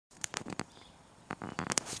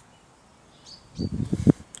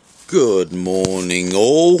Good morning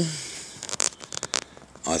all.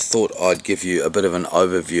 I thought I'd give you a bit of an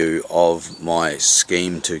overview of my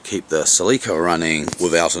scheme to keep the Celica running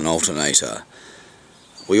without an alternator.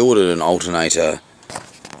 We ordered an alternator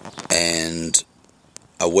and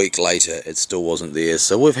a week later it still wasn't there,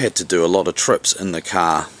 so we've had to do a lot of trips in the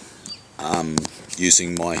car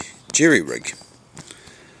using my jerry rig.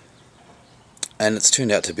 And it's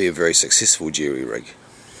turned out to be a very successful jerry rig.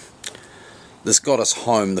 This got us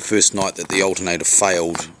home the first night that the alternator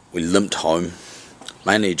failed. We limped home,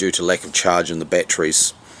 mainly due to lack of charge in the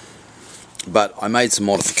batteries. But I made some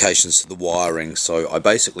modifications to the wiring, so I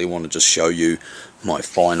basically want to just show you my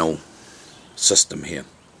final system here.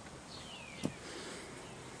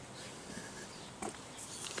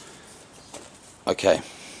 Okay,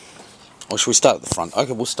 or should we start at the front?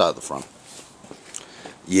 Okay, we'll start at the front.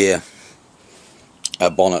 Yeah,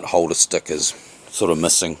 our bonnet holder stick is sort of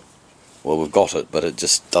missing. Well, we've got it, but it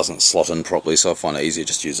just doesn't slot in properly, so I find it easier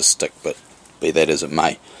just to use a stick, but be that as it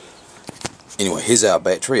may. Anyway, here's our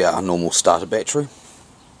battery, our normal starter battery.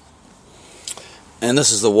 And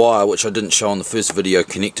this is the wire, which I didn't show on the first video,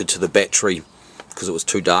 connected to the battery because it was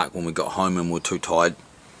too dark when we got home and we were too tired.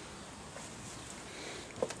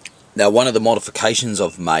 Now, one of the modifications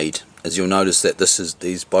I've made is you'll notice that this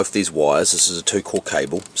is both these wires. This is a 2-core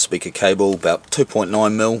cable, speaker cable, about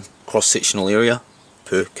 2.9mm cross-sectional area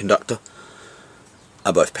per conductor,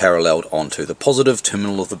 are both paralleled onto the positive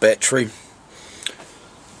terminal of the battery.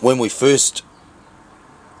 When we first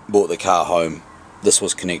brought the car home, this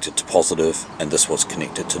was connected to positive and this was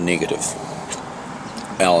connected to negative.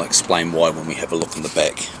 And I'll explain why when we have a look in the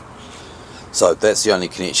back. So that's the only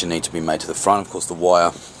connection need to be made to the front. Of course, the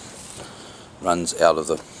wire runs out of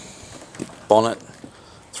the bonnet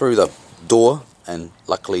through the door, and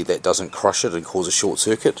luckily that doesn't crush it and cause a short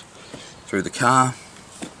circuit, through the car.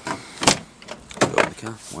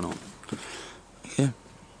 Why not? Okay.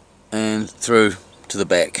 And through to the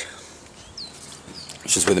back,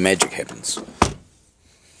 which is where the magic happens.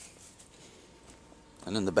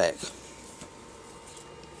 And in the back.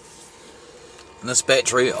 And this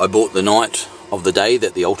battery I bought the night of the day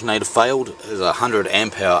that the alternator failed. It is a 100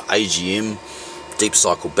 amp hour AGM deep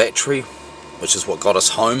cycle battery, which is what got us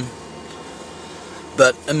home.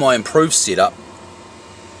 But in my improved setup,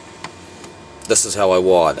 this is how I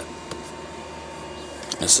wired it.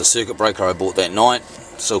 It's the circuit breaker I bought that night,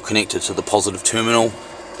 still connected to the positive terminal.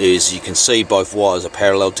 As you can see, both wires are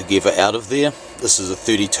parallel together out of there. This is a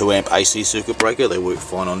 32 amp AC circuit breaker. They work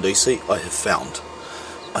fine on DC, I have found.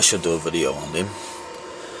 I should do a video on them.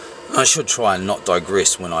 I should try and not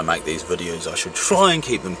digress when I make these videos. I should try and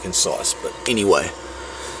keep them concise, but anyway.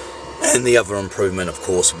 And the other improvement, of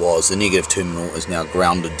course, was the negative terminal is now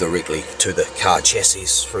grounded directly to the car chassis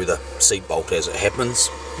through the seat bolt as it happens.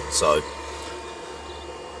 So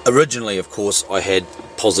originally, of course, I had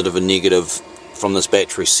positive and negative from this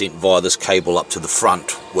battery sent via this cable up to the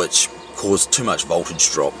front, which caused too much voltage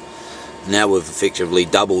drop. Now we've effectively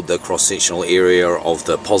doubled the cross-sectional area of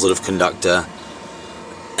the positive conductor,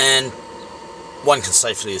 and one can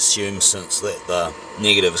safely assume, since that the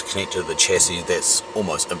negative is connected to the chassis, that's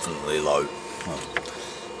almost infinitely low. Well,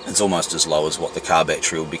 it's almost as low as what the car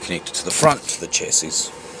battery will be connected to the front to the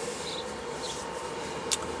chassis.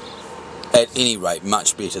 At any rate,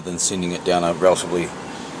 much better than sending it down a relatively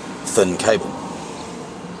thin cable.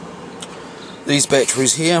 These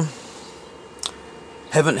batteries here,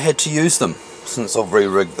 haven't had to use them since I've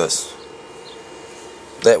re-rigged this.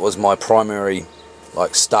 That was my primary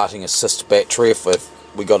starting assist battery.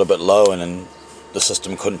 If we got a bit low and then the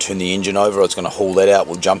system couldn't turn the engine over, I was going to haul that out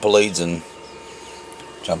with jumper leads, and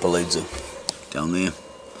jumper leads are down there.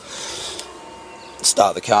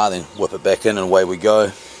 Start the car, then whip it back in, and away we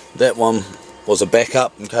go. That one was a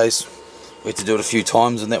backup in case we had to do it a few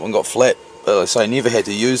times and that one got flat, but like I say, never had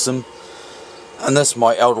to use them. And this,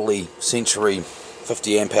 my elderly Century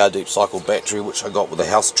 50 amp hour deep cycle battery, which I got with a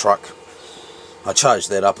house truck. I charged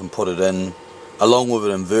that up and put it in, along with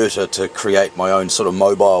an inverter, to create my own sort of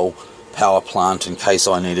mobile power plant in case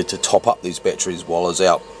I needed to top up these batteries while I was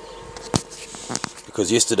out.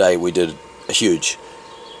 Because yesterday we did a huge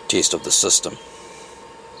test of the system.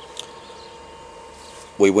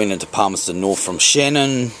 We went into Palmerston North from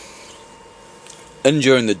Shannon, in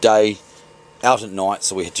during the day, out at night,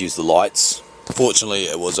 so we had to use the lights. Fortunately,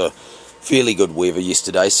 it was a fairly good weather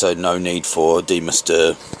yesterday, so no need for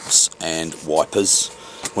demisters and wipers,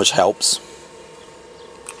 which helps.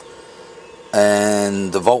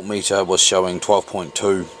 And the voltmeter was showing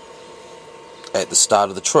 12.2 at the start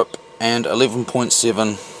of the trip, and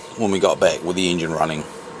 11.7 when we got back with the engine running,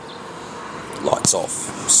 lights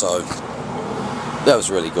off. So that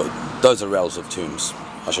was really good. those are relative terms.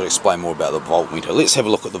 I should explain more about the voltmeter. Let's have a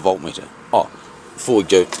look at the voltmeter. Oh, before we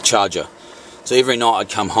do, the charger. So every night I'd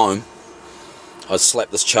come home, I'd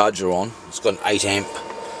slap this charger on. It's got an 8 amp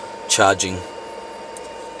charging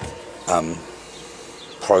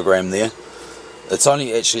program there. It's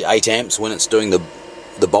only actually 8 amps when it's doing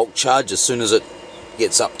the bulk charge. As soon as it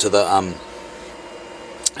gets up to the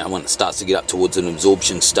and when it starts to get up towards an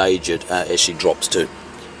absorption stage, it actually drops to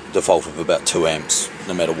default of about 2 amps,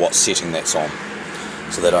 no matter what setting that's on.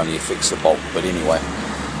 So that only affects the bulk, but anyway.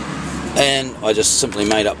 And I just simply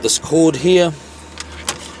made up this cord here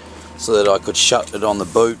so that I could shut it on the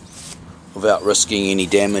boot without risking any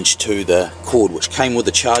damage to the cord which came with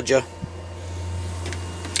the charger.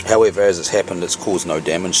 However, as it's happened, it's caused no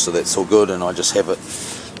damage, so that's all good, and I just have it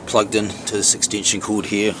plugged in to this extension cord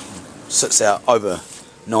here. Sits out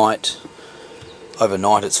overnight.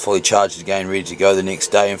 Overnight it's fully charged again, ready to go the next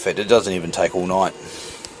day. In fact, it doesn't even take all night.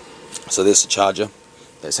 So there's the charger.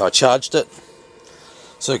 That's how I charged it.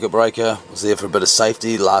 Circuit breaker was there for a bit of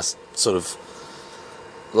safety, last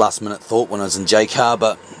minute thought when I was in J-car,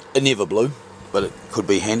 but it never blew, but it could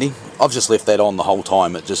be handy. I've just left that on the whole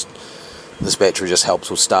time. This battery just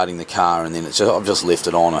helps with starting the car, and then I've just left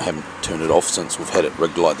it on. I haven't turned it off since we've had it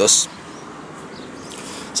rigged like this.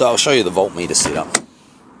 So I'll show you the voltmeter setup.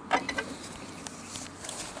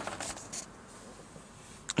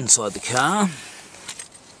 Inside the car.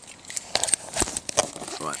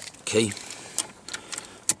 Right, key.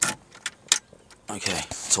 Okay,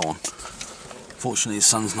 it's on. Fortunately the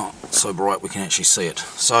sun's not so bright we can actually see it.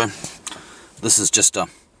 So this is just a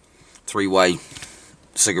 3-way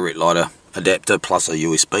cigarette lighter adapter plus a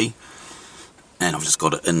USB, and I've just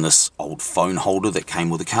got it in this old phone holder that came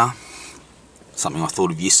with the car. Something I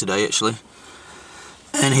thought of yesterday actually.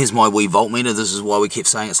 And here's my wee voltmeter. This is why we kept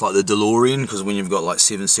saying it's like the DeLorean, because when you've got like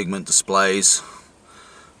 7 segment displays,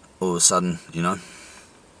 all of a sudden, you know,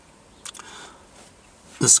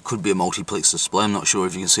 this could be a multiplex display. I'm not sure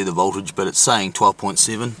if you can see the voltage, but it's saying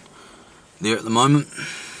 12.7 there at the moment,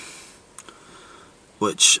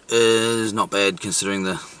 which is not bad considering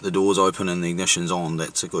the door's open and the ignition's on.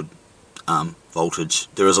 That's a good voltage.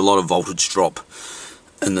 There is a lot of voltage drop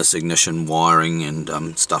in this ignition wiring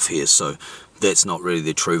and stuff here, so that's not really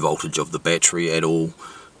the true voltage of the battery at all.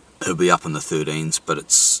 It'll be up in the 13s, but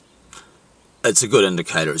it's a good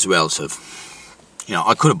indicator. It's relative. You know,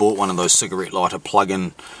 I could have bought one of those cigarette lighter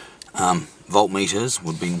plug-in voltmeters,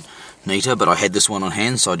 would have been neater, but I had this one on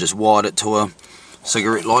hand, so I just wired it to a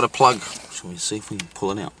cigarette lighter plug. Shall we see if we can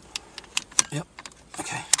pull it out? Yep,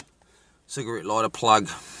 okay. Cigarette lighter plug,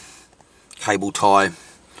 cable tie,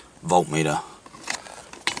 voltmeter.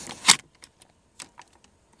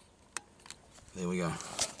 There we go.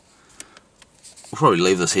 We'll probably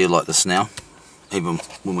leave this here like this now, even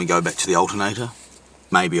when we go back to the alternator.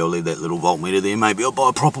 Maybe I'll leave that little voltmeter there, maybe I'll buy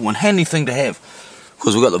a proper one. Handy thing to have,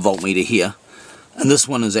 because we've got the voltmeter here, and this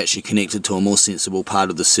one is actually connected to a more sensible part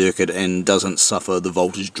of the circuit and doesn't suffer the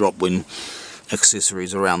voltage drop when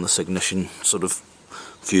accessories around this ignition sort of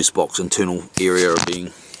fuse box internal area are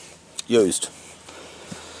being used.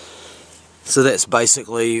 So that's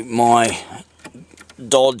basically my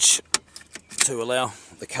dodge to allow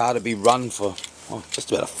the car to be run for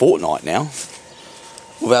just about a fortnight now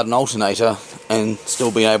without an alternator and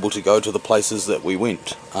still being able to go to the places that we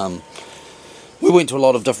went. We went to a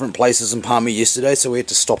lot of different places in Palmy yesterday, so we had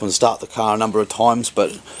to stop and start the car a number of times,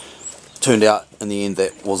 but it turned out in the end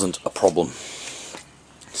that wasn't a problem.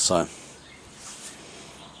 So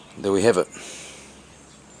there we have it.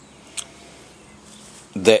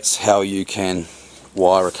 That's how you can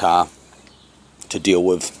wire a car to deal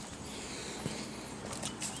with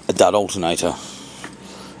a dud alternator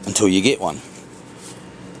until you get one.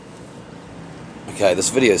 Okay, this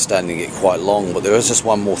video is starting to get quite long, but there is just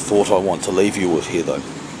one more thought I want to leave you with here though.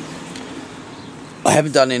 I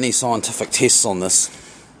haven't done any scientific tests on this,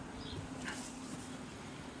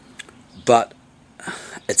 but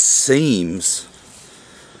it seems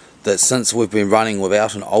that since we've been running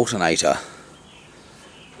without an alternator,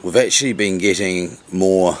 we've actually been getting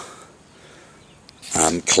more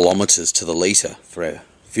kilometres to the litre for our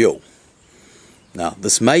fuel. Now,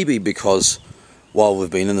 this may be because while we've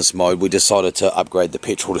been in this mode, we decided to upgrade the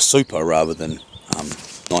petrol to Super rather than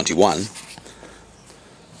 91,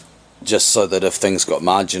 just so that if things got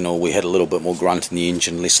marginal, we had a little bit more grunt in the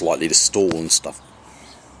engine, less likely to stall and stuff.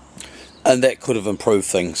 And that could have improved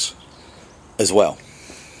things as well.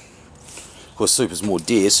 Of course, Super's more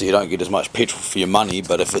dear, so you don't get as much petrol for your money,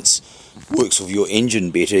 but if it works with your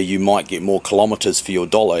engine better, you might get more kilometres for your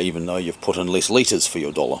dollar, even though you've put in less litres for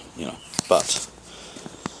your dollar, you know. But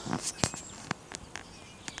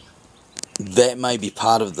that may be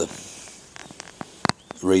part of the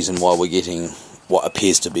reason why we're getting what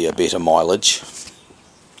appears to be a better mileage.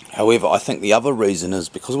 However, I think the other reason is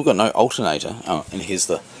because we've got no alternator. Oh, and here's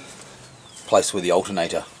the place where the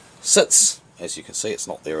alternator sits. As you can see, it's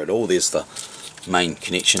not there at all. There's the main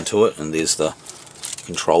connection to it, and there's the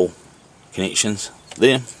control connections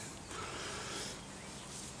there.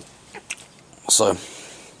 So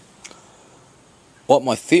what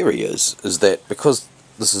my theory is that because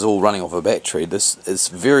this is all running off a battery, this is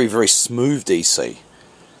very, very smooth DC,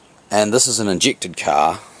 and this is an injected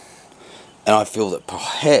car, and I feel that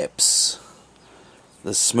perhaps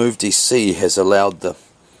the smooth DC has allowed the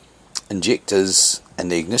injectors and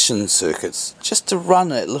the ignition circuits just to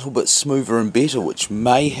run a little bit smoother and better, which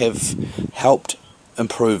may have helped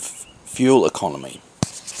improve fuel economy.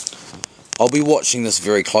 I'll be watching this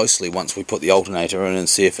very closely once we put the alternator in and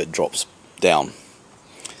see if it drops down.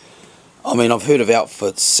 I mean, I've heard of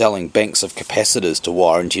outfits selling banks of capacitors to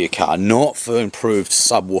wire into your car, not for improved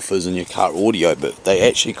subwoofers in your car audio, but they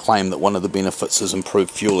actually claim that one of the benefits is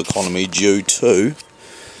improved fuel economy due to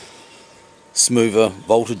smoother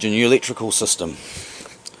voltage in your electrical system.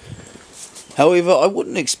 However, I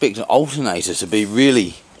wouldn't expect an alternator to be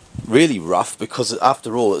really rough, because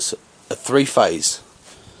after all it's a three-phase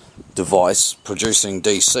device producing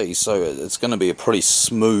DC, so it's going to be a pretty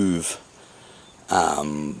smooth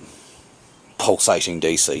pulsating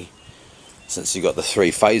DC, since you've got the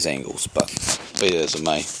three-phase angles. But be it as it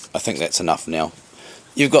may, I think that's enough now.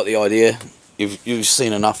 You've got the idea, you've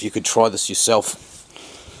seen enough. You could try this yourself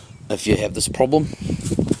if you have this problem.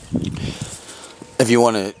 If you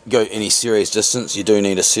want to go any serious distance, you do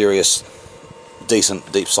need a serious,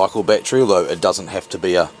 decent deep cycle battery, although it doesn't have to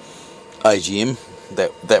be a AGM.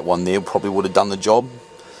 That one there probably would have done the job.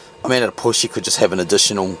 I mean, at a push you could just have an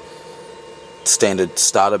additional standard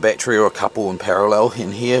starter battery or a couple in parallel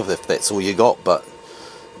in here if that's all you got, but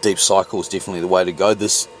deep cycle is definitely the way to go.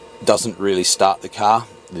 This doesn't really start the car,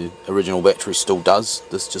 the original battery still does.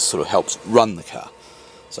 This just sort of helps run the car.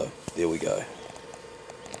 So there we go.